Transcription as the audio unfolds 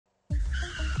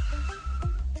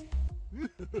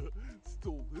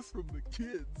from the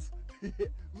kids.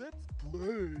 Let's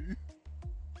play.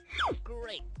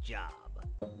 Great job.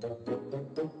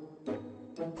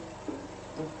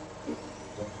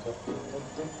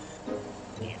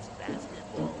 It's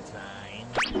basketball time.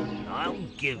 I'll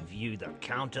give you the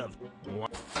count of one.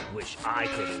 Wish I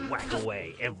could whack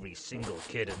away every single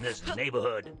kid in this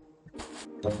neighborhood.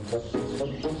 I'll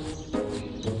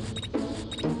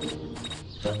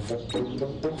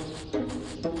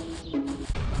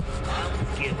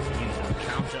give you the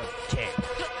count of 10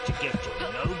 to get your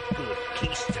no-good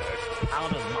keister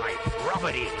out of my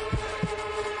property.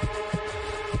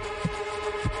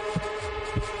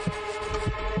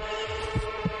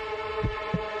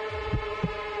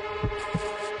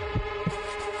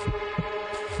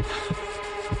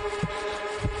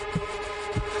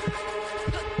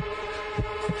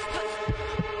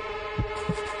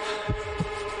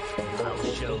 I'll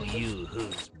show you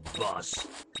who's boss.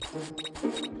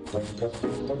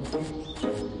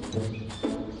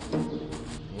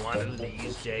 One of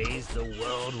these days, the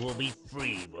world will be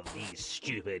free of these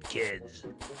stupid kids.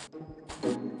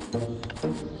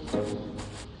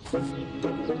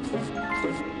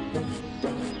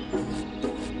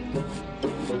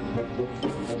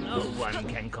 No one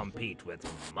can compete with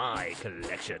my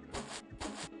collection.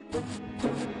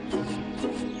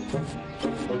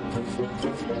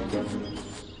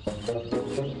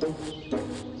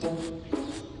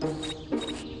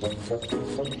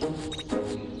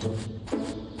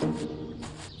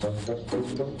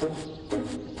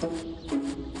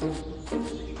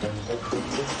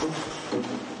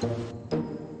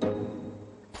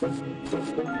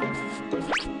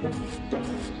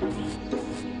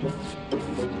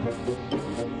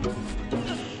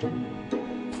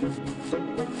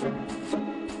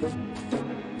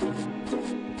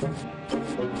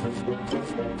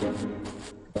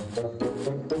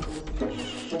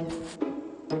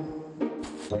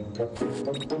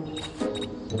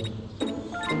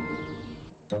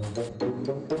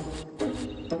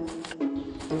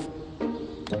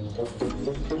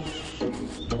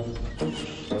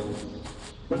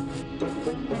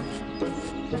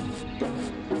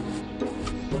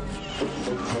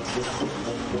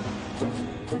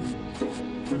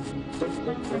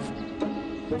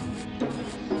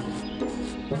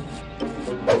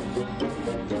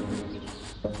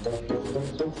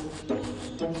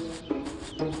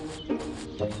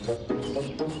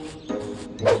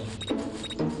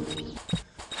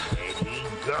 Ready,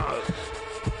 go!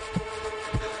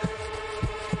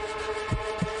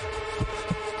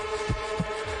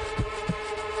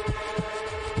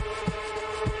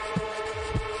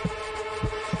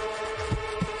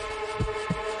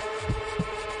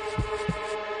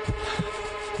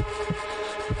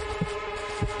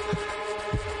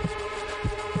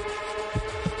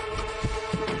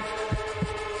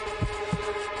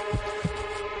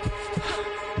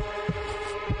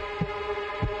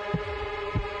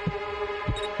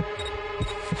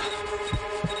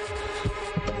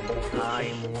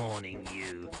 I'm warning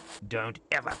you, don't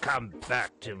ever come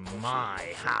back to my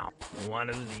house. One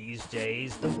of these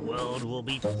days, the world will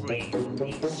be free of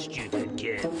these stupid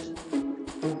kids.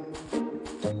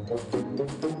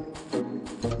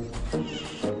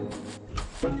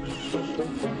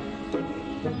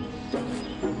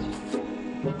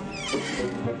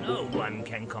 No one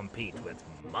can compete with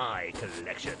my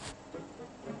collection.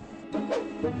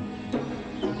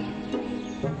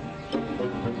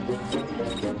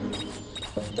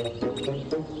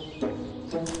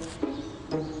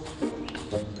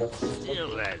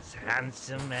 Still as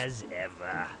handsome as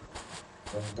ever.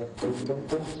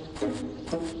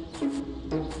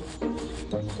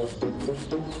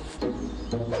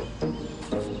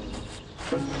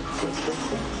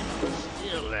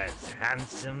 Still as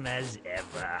handsome as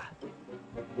ever.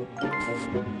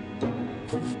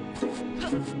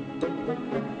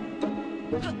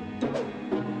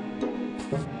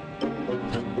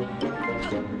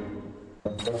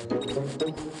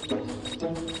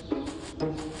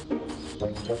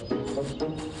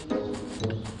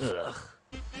 Ugh.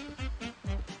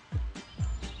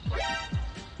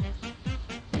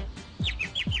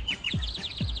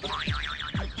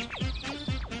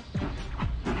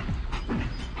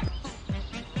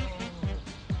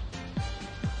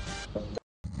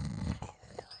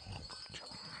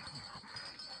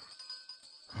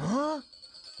 Huh?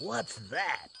 What's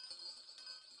that?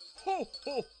 Ho,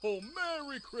 ho, ho!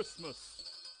 Merry Christmas!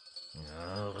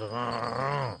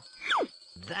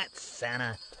 That's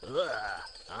Santa. Ugh.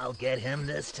 I'll get him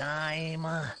this time.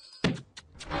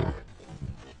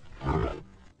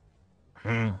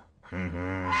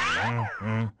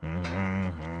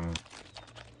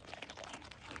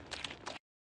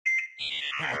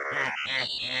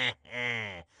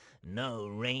 No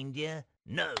reindeer,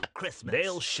 no Christmas.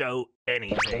 They'll show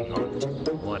anything on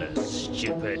it. What a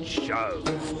stupid show.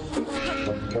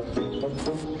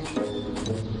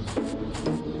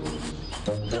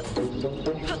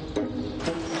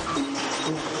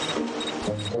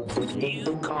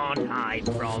 You can't hide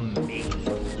from me.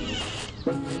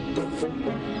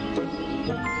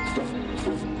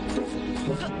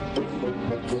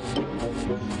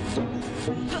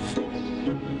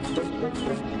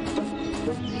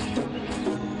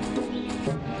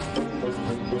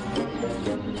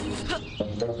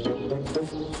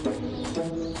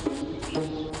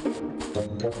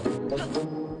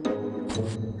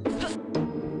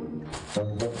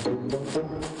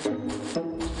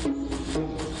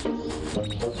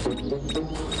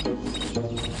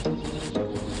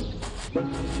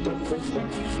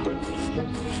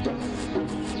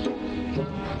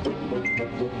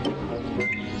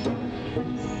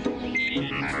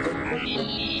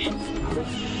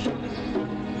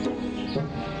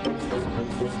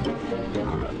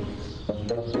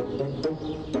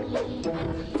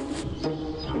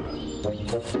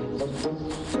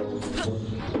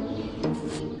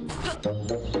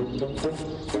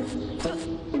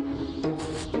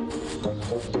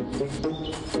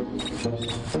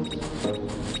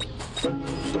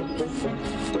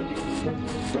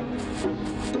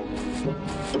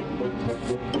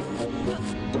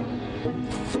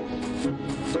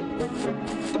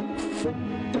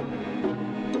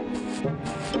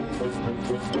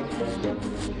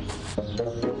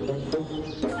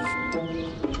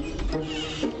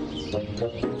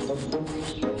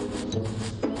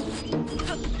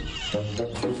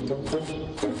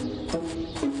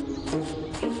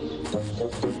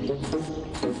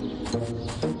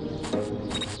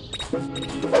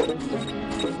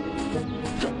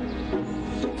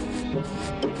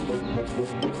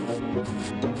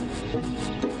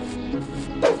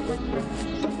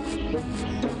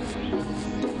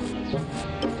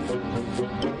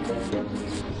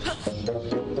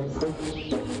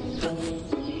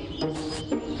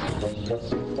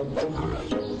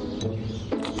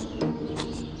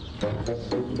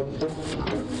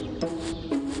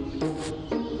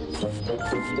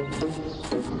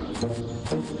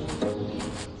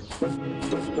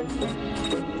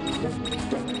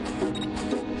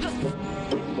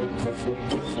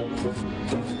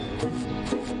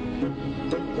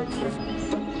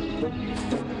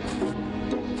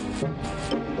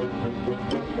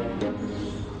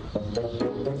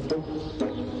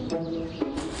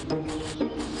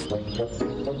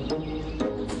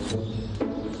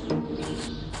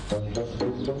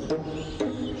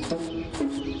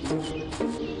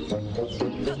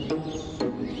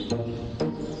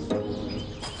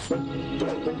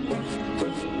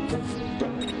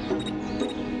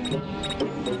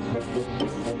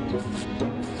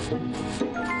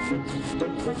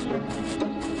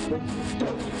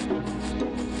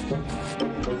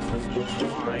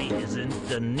 Why isn't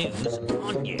the news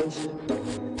on yet?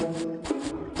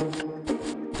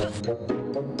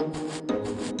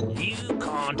 You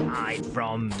can't hide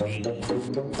from me.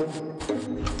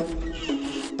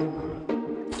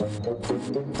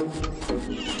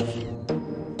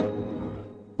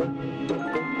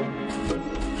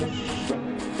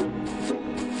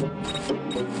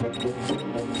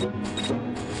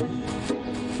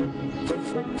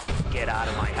 Get out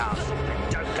of my house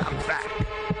and don't come back.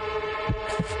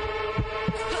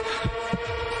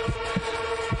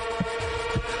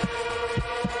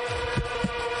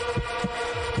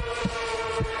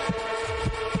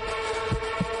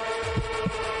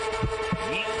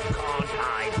 You can't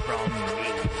hide from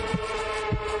me.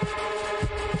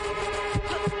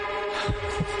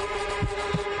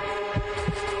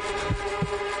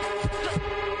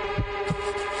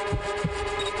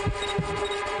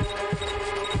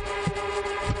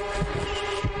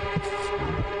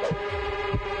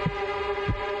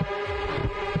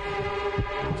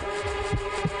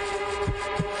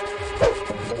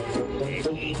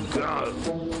 There you go.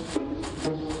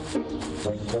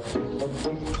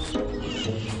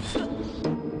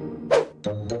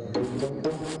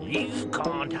 You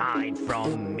can't hide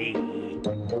from me.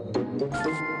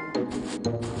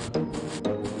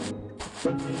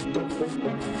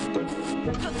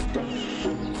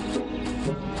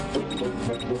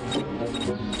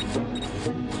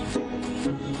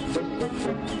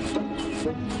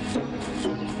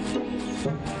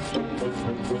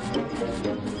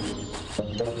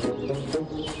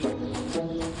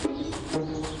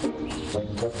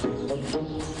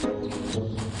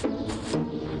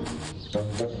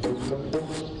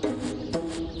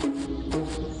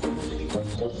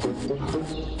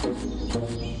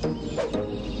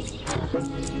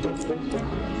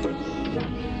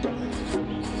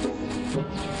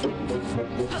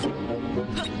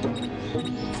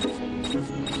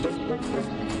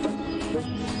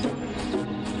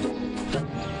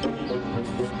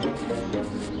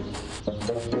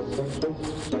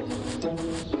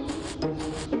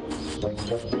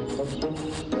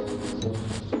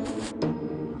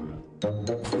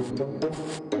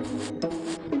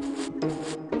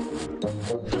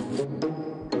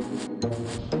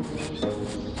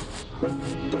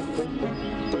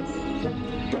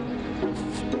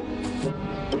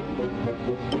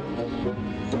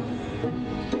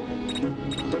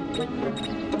 Ready,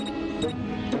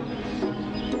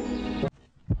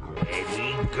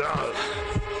 go.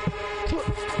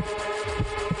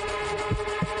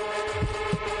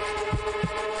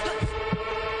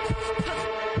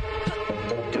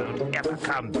 Don't ever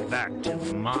come back to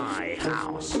my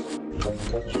house.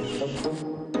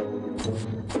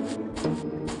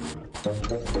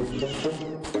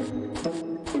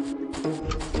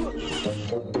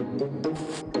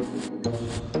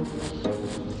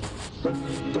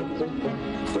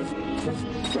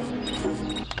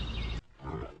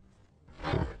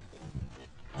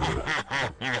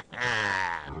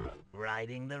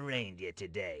 Riding the reindeer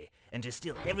today, and to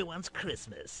steal everyone's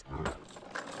Christmas.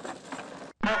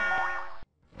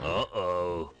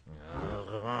 Uh-oh.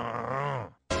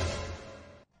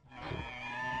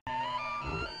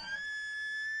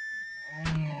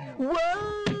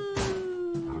 Whoa!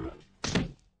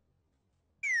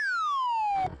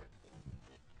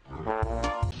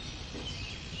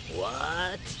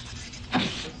 What?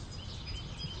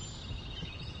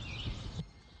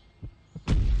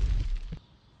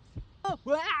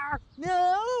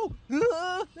 No!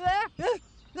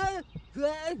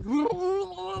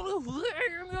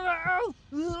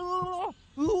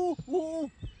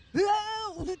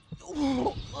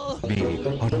 Me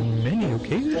on many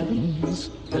occasions.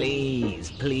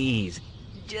 Please, please,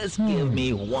 just give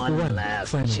me one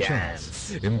last final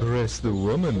chance. Impress the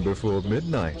woman before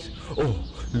midnight, or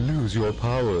lose your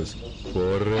powers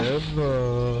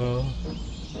forever.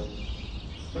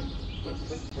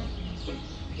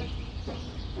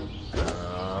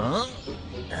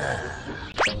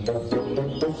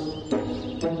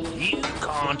 You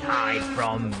can't hide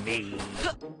from me.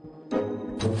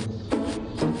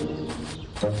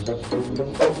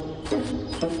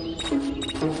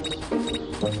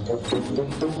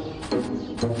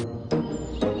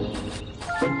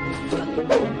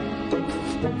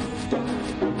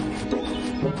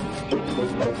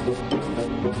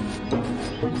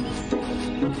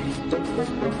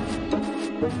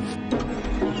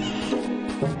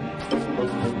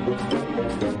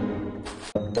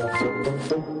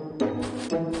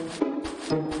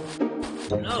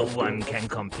 No one can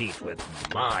compete with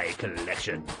my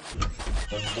collection.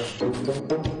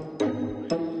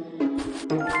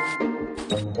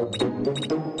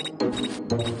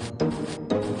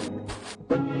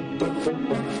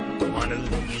 One of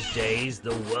these days,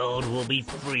 the world will be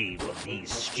freed of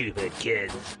these stupid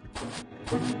kids.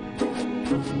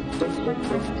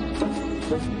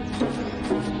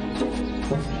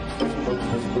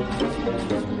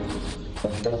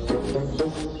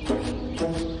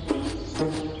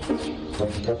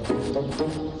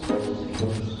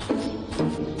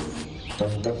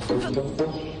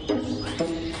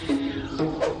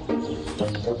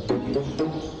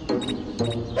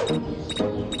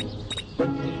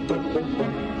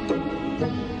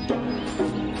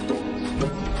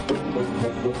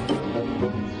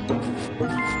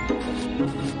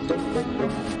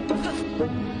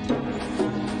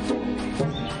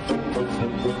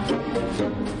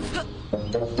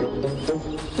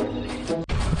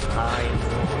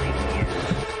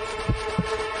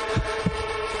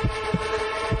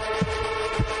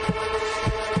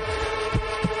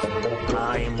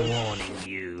 I'm warning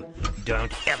you,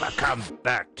 don't ever come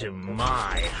back to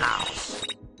my house.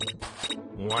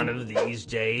 One of these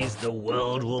days, the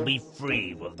world will be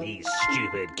free of these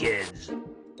stupid kids.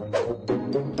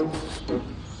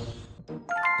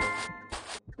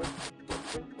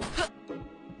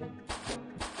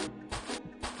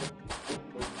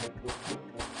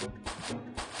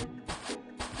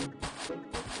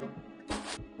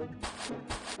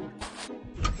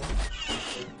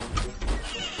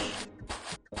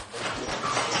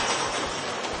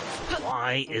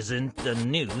 Why isn't the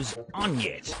news on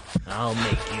yet? I'll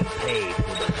make you pay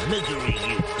for the misery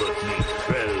you put me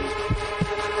through.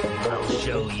 I'll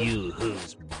show you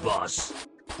who's boss.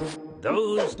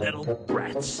 Those little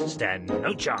brats stand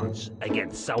no chance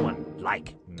against someone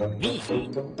like me.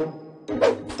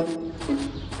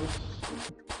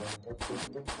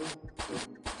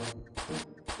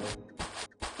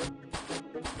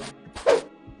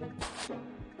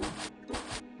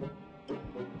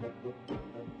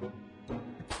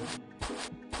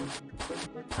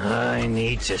 I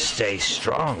need to stay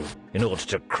strong in order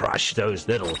to crush those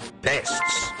little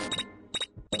pests.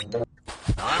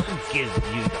 I'll give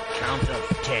you the count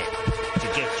of 10 to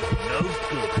get your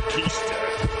no-good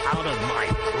keister out of my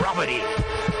property.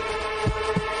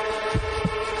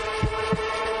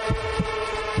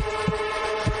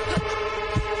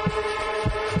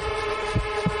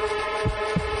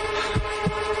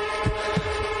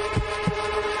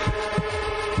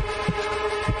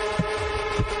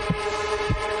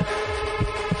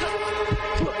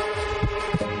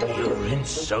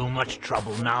 so much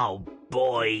trouble now,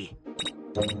 boy.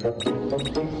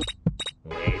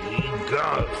 Where'd he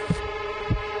go?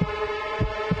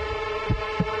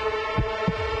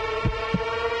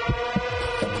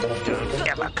 Don't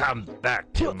ever come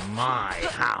back to my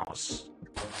house.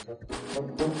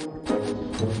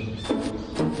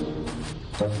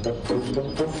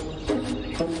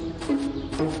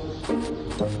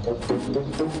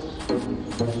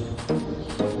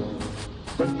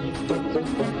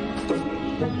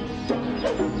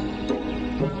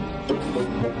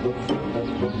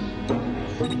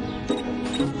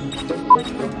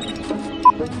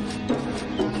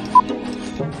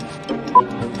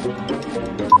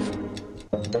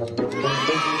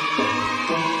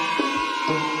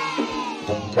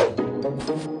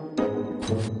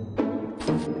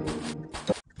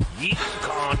 You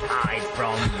can't hide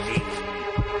from me.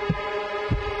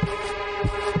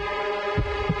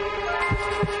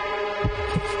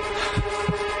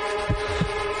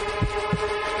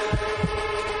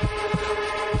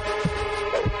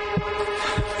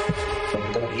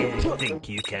 You think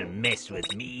you can mess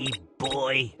with me,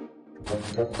 boy?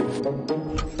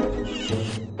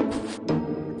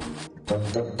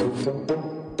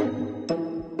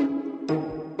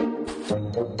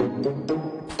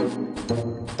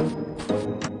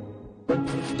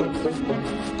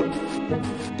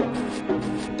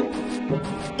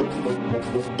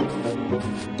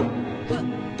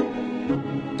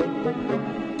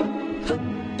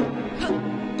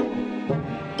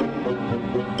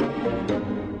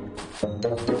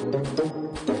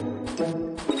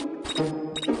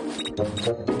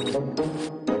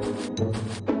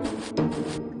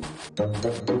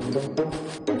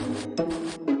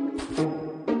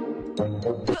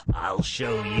 I'll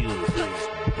show you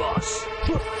who's boss.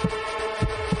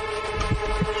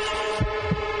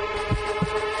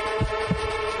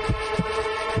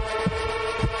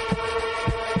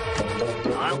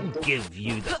 I'll give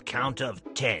you the count of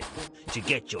 10 to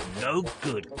get your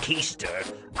no-good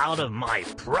keister out of my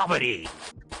property.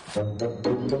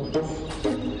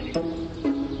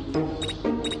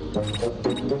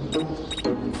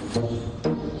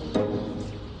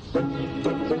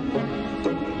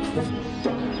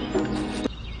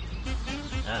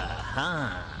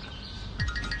 Aha!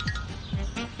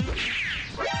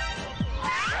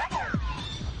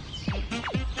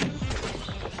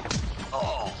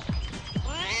 Oh!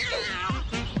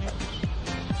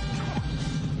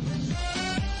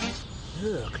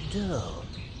 Look, dog,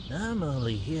 I'm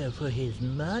only here for his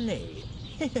money.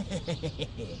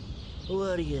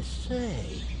 What do you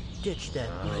say? Ditch that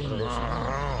brainless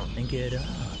arm and get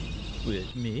on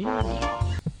with me.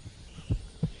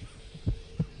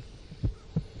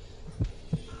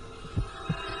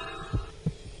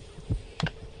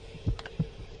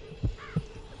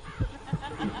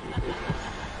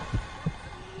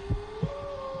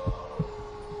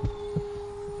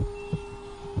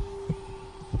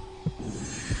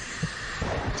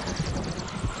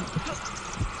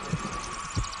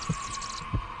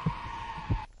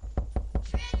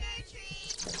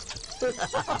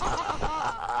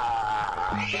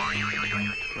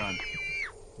 Run.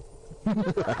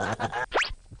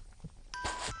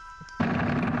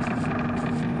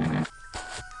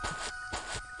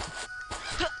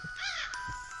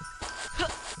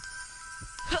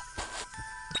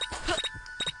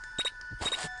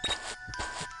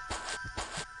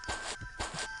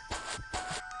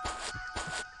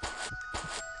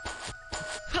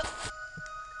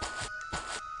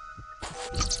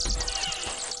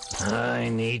 I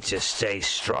need to stay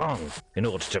strong in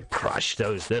order to crush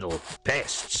those little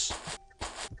pests.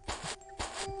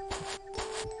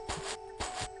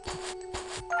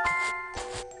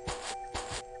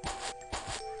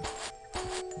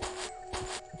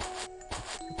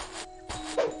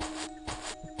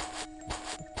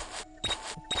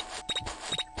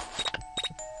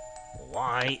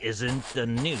 Why isn't the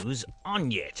news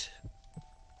on yet?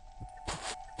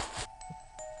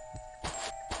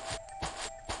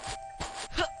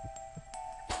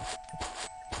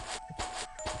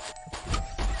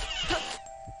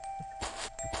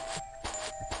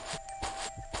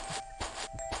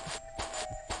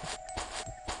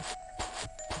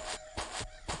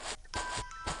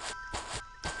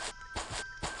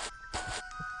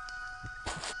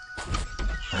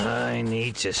 I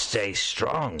need to stay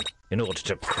strong in order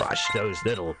to crush those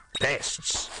little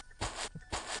pests.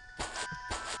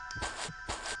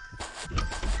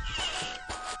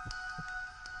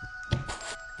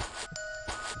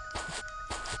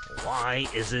 Why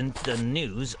isn't the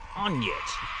news on yet?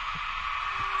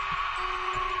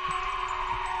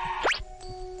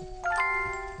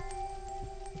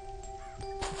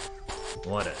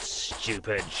 What a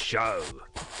stupid show.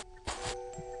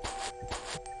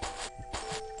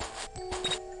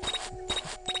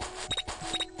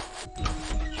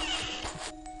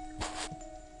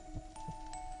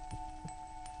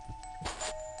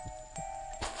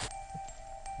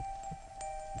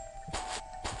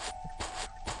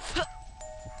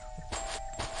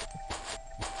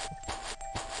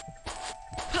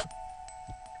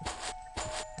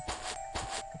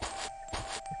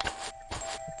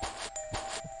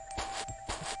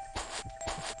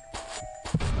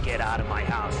 Get out of my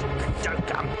house and don't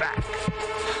come back.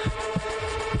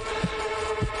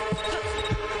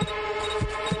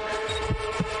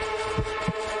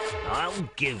 I'll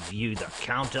give you the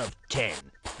count of 10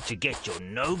 to get your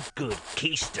no-good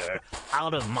keister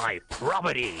out of my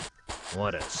property.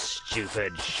 What a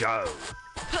stupid show.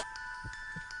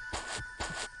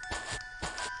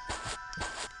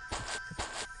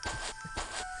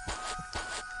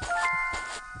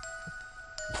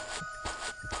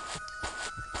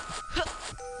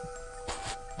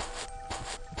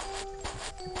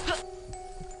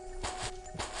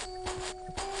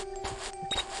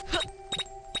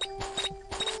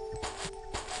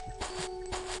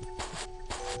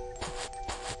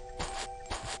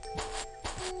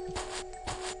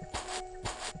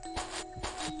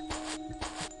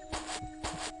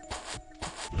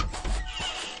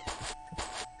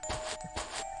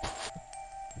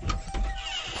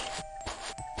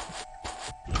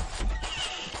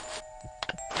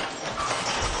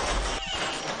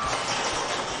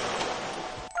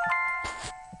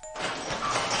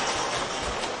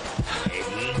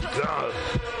 Go.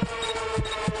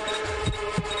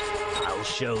 I'll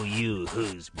show you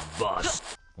who's boss.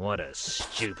 What a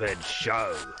stupid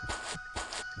show.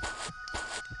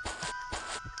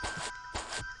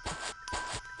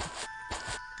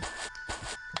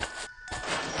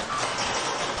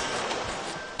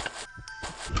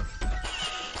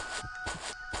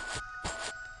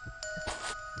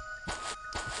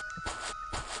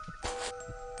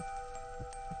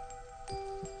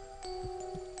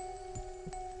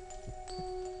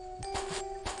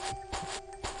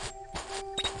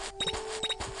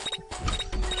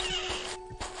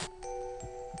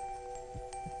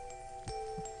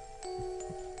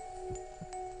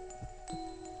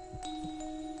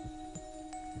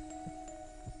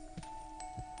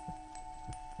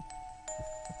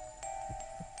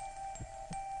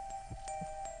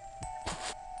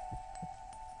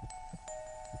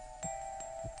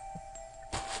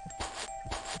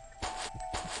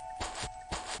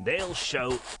 They'll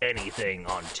show anything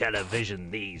on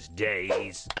television these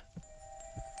days.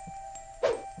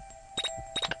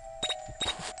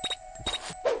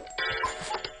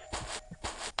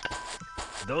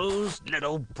 Those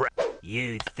little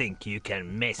You think you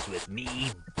can mess with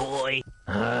me, boy?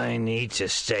 I need to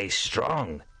stay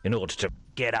strong in order to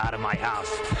get out of my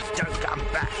house. Don't come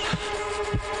back.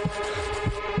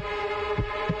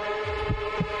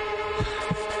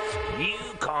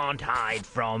 You can't hide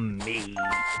from me.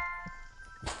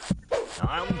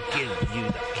 I'll give you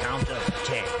the count of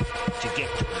 10 to get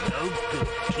your no-good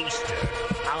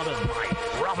keister out of my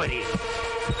property.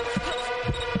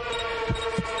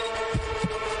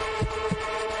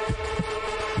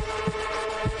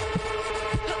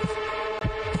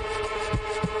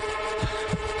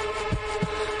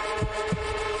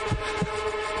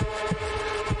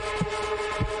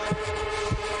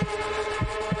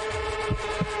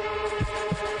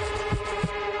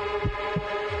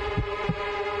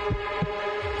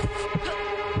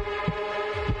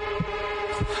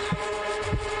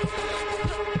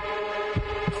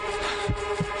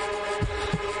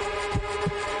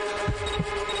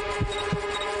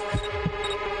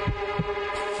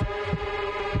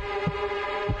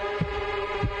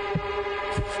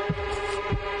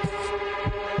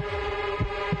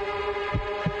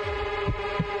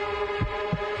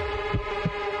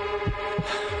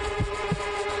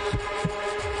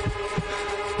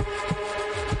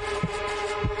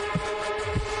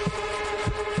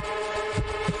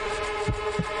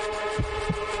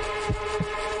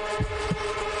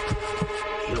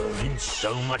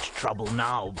 So much trouble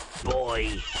now, boy.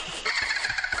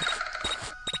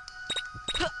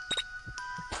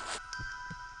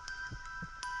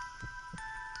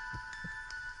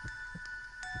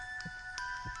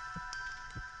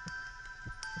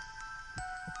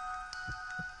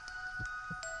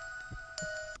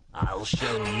 I'll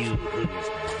show you who's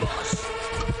boss.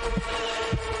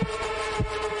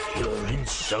 You're in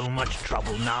so much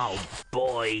trouble now,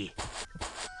 boy.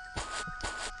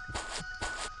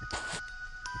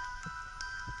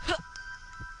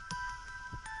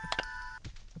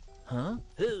 Huh?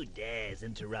 Who dares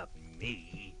interrupt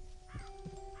me.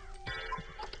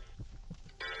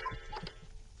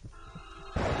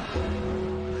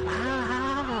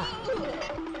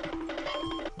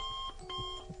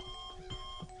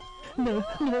 No,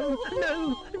 no,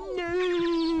 no,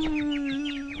 no!